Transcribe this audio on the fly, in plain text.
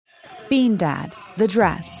Bean Dad, The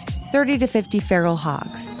Dress, 30 to 50 Feral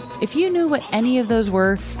Hogs. If you knew what any of those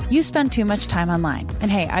were, you spend too much time online.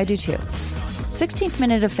 And hey, I do too. 16th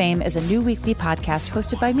Minute of Fame is a new weekly podcast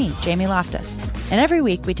hosted by me, Jamie Loftus. And every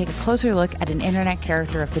week we take a closer look at an internet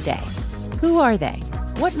character of the day. Who are they?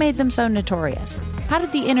 What made them so notorious? How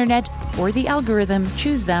did the internet or the algorithm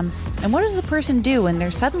choose them? And what does a person do when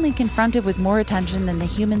they're suddenly confronted with more attention than the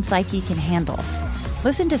human psyche can handle?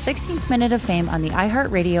 Listen to 16th Minute of Fame on the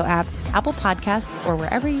iHeartRadio app, Apple Podcasts, or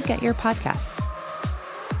wherever you get your podcasts.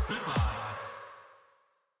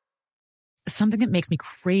 Something that makes me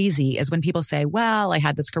crazy is when people say, well, I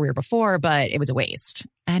had this career before, but it was a waste.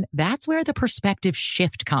 And that's where the perspective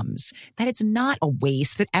shift comes, that it's not a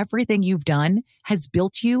waste, that everything you've done has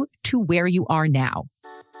built you to where you are now.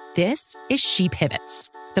 This is She Pivots,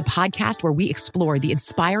 the podcast where we explore the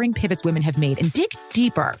inspiring pivots women have made and dig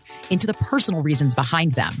deeper into the personal reasons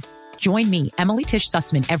behind them. Join me, Emily Tish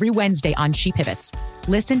Sussman, every Wednesday on She Pivots.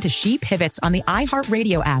 Listen to She Pivots on the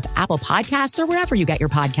iHeartRadio app, Apple Podcasts, or wherever you get your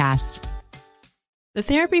podcasts. The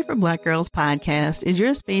Therapy for Black Girls podcast is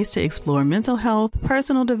your space to explore mental health,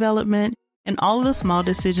 personal development, and all of the small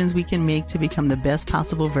decisions we can make to become the best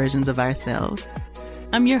possible versions of ourselves.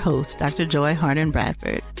 I'm your host, Dr. Joy Harden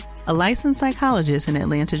Bradford, a licensed psychologist in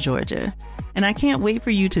Atlanta, Georgia, and I can't wait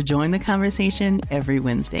for you to join the conversation every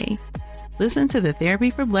Wednesday. Listen to the Therapy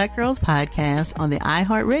for Black Girls podcast on the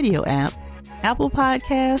iHeartRadio app, Apple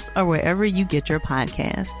Podcasts, or wherever you get your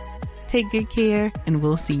podcasts. Take good care, and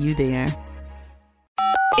we'll see you there.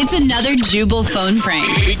 It's another Jubal phone prank.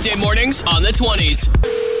 Weekday mornings on the 20s.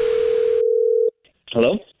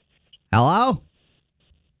 Hello? Hello?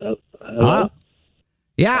 Hello?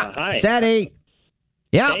 Yeah, hi. it's Eddie.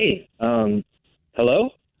 Yeah. Hey, hello?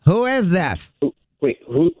 Who is this? Wait,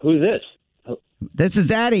 who's this? This is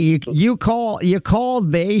Eddie. You called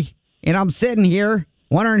me, and I'm sitting here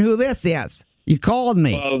wondering who this is. You called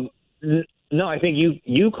me. No, I think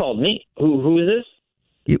you called me. Who is this?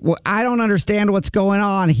 I don't understand what's going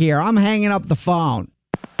on here. I'm hanging up the phone.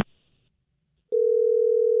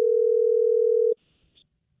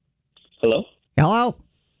 Hello? Hello?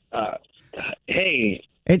 Hey.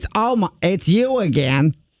 It's you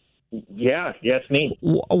again. Yeah, it's me.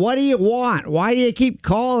 What do you want? Why do you keep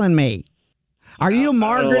calling me? Are you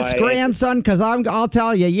Margaret's grandson? Because I'll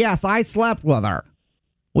tell you, yes, I slept with her.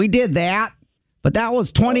 We did that, but that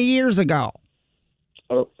was 20 years ago.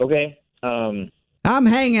 Oh, okay. I'm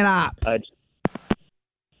hanging up.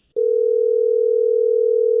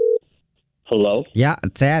 Hello? Yeah,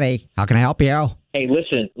 it's Eddie. How can I help you? Hey,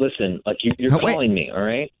 listen. Like you're calling me, all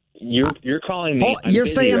right? You're calling me. You're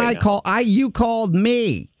saying you called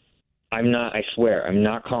me. I'm not. I swear, I'm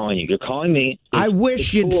not calling you. You're calling me. I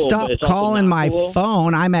wish you'd stop calling my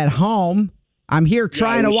phone. I'm at home. I'm here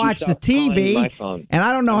trying to watch the TV, and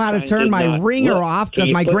I don't know how to turn my ringer off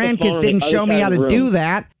because my grandkids didn't show me how to do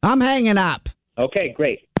that. I'm hanging up. Okay,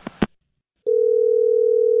 great.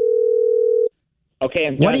 Okay,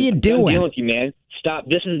 I'm done. What are you doing? I'm dealing with you, man. Stop.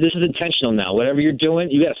 This is intentional now. Whatever you're doing,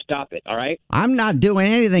 you got to stop it. All right? I'm not doing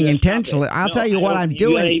anything intentionally. I'll tell you what I'm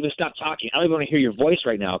doing. You got to even stop talking. I don't even want to hear your voice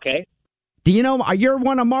right now. Okay? Do you know you're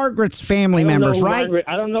one of Margaret's family members, right?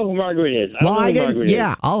 I don't know who Margaret is.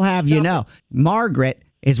 Yeah, I'll have you know. Margaret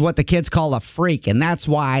is what the kids call a freak, and that's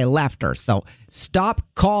why I left her. So stop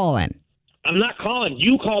calling. I'm not calling.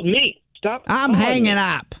 You called me. Stop. I'm hanging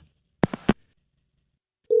up.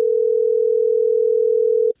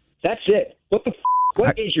 That's it. What the?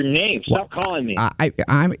 What is your name? Stop calling me.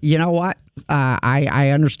 I'm. You know what? I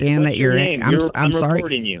understand What's that you're. Your name? I'm sorry.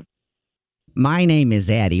 Recording you. My name is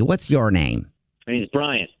Eddie. What's your name? My name is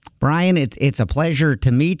Brian. Brian, it's a pleasure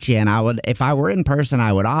to meet you. And if I were in person,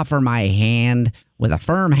 I would offer my hand with a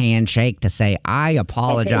firm handshake to say I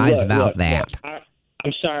apologize about that. Look,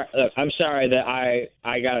 I'm sorry. Look, I'm sorry that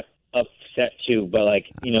I got upset too. But I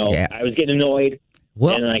was getting annoyed.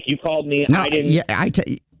 Well, and you called me. No, I didn't. Yeah,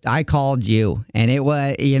 I called you, and it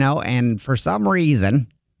was and for some reason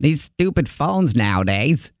these stupid phones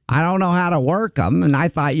nowadays, I don't know how to work them, and I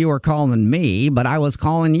thought you were calling me, but I was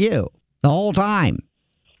calling you the whole time.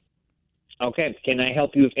 Okay, can I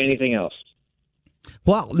help you with anything else?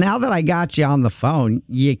 Well, now that I got you on the phone,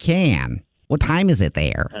 you can. What time is it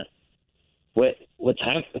there? What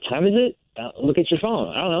time? What time is it? Look at your phone.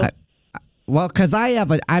 I don't know. Well, because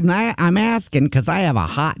I'm asking because I have a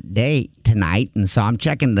hot date tonight, and so I'm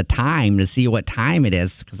checking the time to see what time it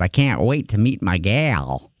is because I can't wait to meet my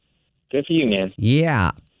gal. Good for you, man.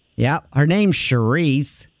 Yeah. Yep. Her name's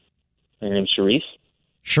Charisse. Her name's Charisse?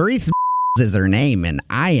 Charisse is her name, and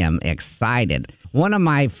I am excited. One of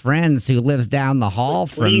my friends who lives down the hall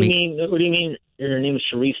from me. What do you mean? Her name is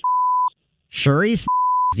Charisse? Charisse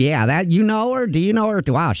Yeah, that you know her? Do you know her?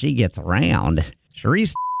 Wow, she gets around.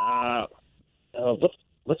 Sharice.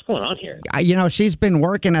 What's going on here? She's been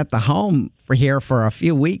working at the home for a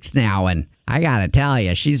few weeks now, and I got to tell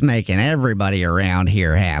you, she's making everybody around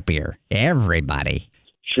here happier. Everybody.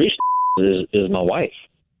 Sharice is my wife.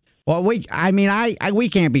 Well, we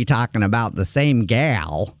can't be talking about the same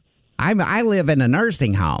gal. I live in a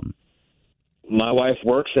nursing home. My wife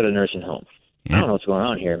works at a nursing home. Yeah. I don't know what's going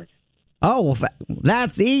on here. Oh, well,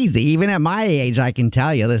 that's easy. Even at my age, I can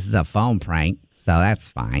tell you this is a phone prank, so that's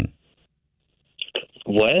fine.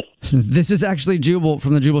 What? This is actually Jubal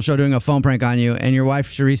from the Jubal Show doing a phone prank on you, and your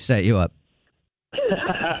wife, Sharice, set you up.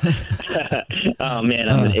 Oh, man,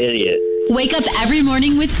 I'm an idiot. Wake up every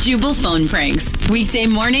morning with Jubal phone pranks. Weekday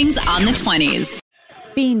mornings on the 20s.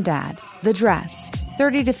 Bean Dad, The Dress,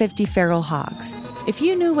 30 to 50 Feral Hogs. If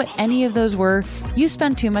you knew what any of those were, you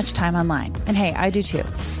spend too much time online. And hey, I do too.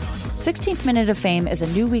 16th Minute of Fame is a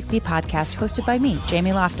new weekly podcast hosted by me,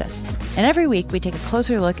 Jamie Loftus. And every week we take a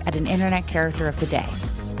closer look at an internet character of the day.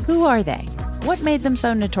 Who are they? What made them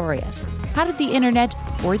so notorious? How did the internet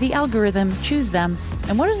or the algorithm choose them?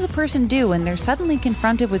 And what does a person do when they're suddenly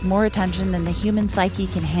confronted with more attention than the human psyche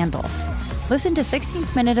can handle? Listen to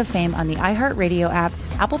 16th Minute of Fame on the iHeartRadio app,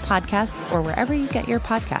 Apple Podcasts, or wherever you get your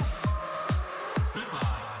podcasts.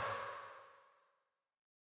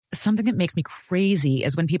 Something that makes me crazy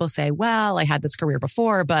is when people say, well, I had this career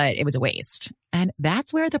before, but it was a waste. And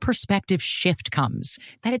that's where the perspective shift comes,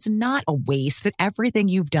 that it's not a waste, that everything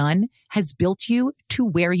you've done has built you to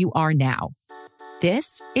where you are now.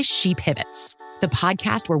 This is She Pivots, the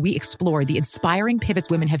podcast where we explore the inspiring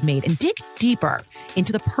pivots women have made and dig deeper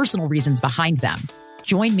into the personal reasons behind them.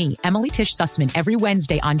 Join me, Emily Tish Sussman, every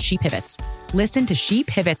Wednesday on She Pivots. Listen to She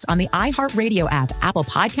Pivots on the iHeartRadio app, Apple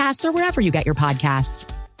Podcasts, or wherever you get your podcasts.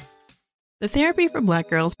 The Therapy for Black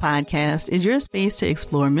Girls podcast is your space to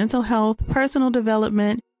explore mental health, personal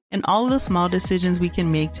development, and all of the small decisions we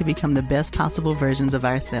can make to become the best possible versions of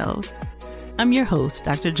ourselves. I'm your host,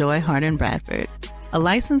 Dr. Joy Harden Bradford, a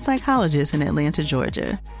licensed psychologist in Atlanta,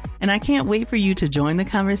 Georgia, and I can't wait for you to join the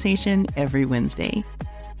conversation every Wednesday.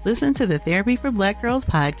 Listen to the Therapy for Black Girls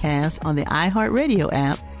podcast on the iHeartRadio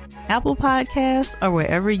app, Apple Podcasts, or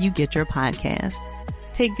wherever you get your podcasts.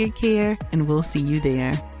 Take good care, and we'll see you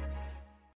there.